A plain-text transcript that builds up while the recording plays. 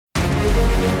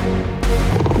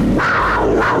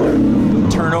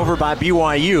Turnover by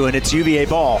BYU, and it's UVA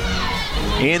ball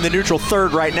in the neutral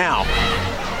third right now.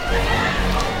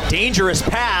 Dangerous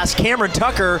pass. Cameron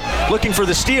Tucker looking for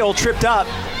the steal, tripped up.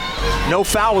 No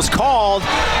foul was called,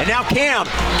 and now Cam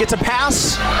gets a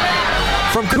pass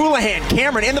from Coulihan.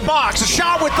 Cameron in the box, a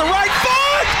shot with the right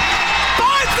foot,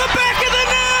 finds the back of the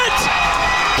net!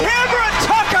 Cameron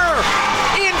Tucker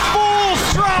in full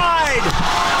stride,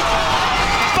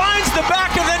 finds the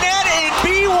back of the net, and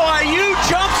BYU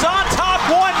jumps on top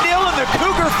 1-0, and the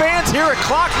Cougar fans here at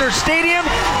Klockner Stadium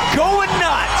going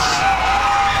nuts.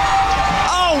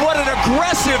 What an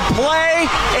aggressive play,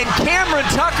 and Cameron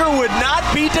Tucker would not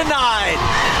be denied.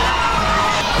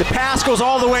 The pass goes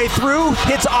all the way through,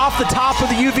 hits off the top of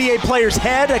the UVA player's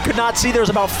head. I could not see, there was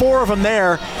about 4 of them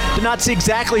there. Did not see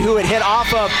exactly who it hit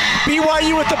off of.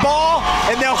 BYU with the ball,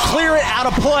 and they'll clear it out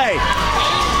of play.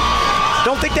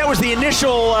 Don't think that was the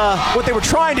initial, what they were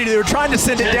trying to do. They were trying to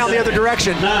send it down the other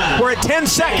direction. We're at 10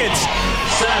 seconds.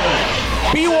 7.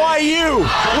 BYU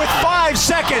with 5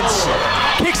 seconds.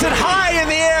 Kicks it high in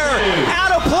the air,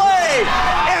 out of play,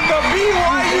 and the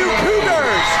BYU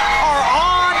Cougars are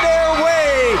on their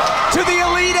way to the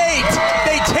Elite Eight.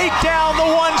 They take down the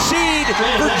 1 seed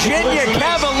Virginia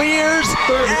Cavaliers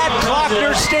at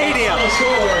Klockner Stadium.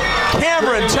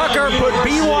 Cameron Tucker put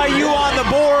BYU on the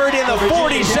board in the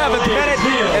 47th minute,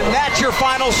 and that's your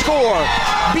final score.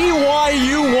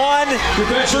 BYU 1,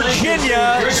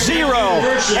 Virginia 0,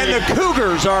 and the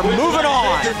Cougars are moving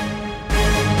on.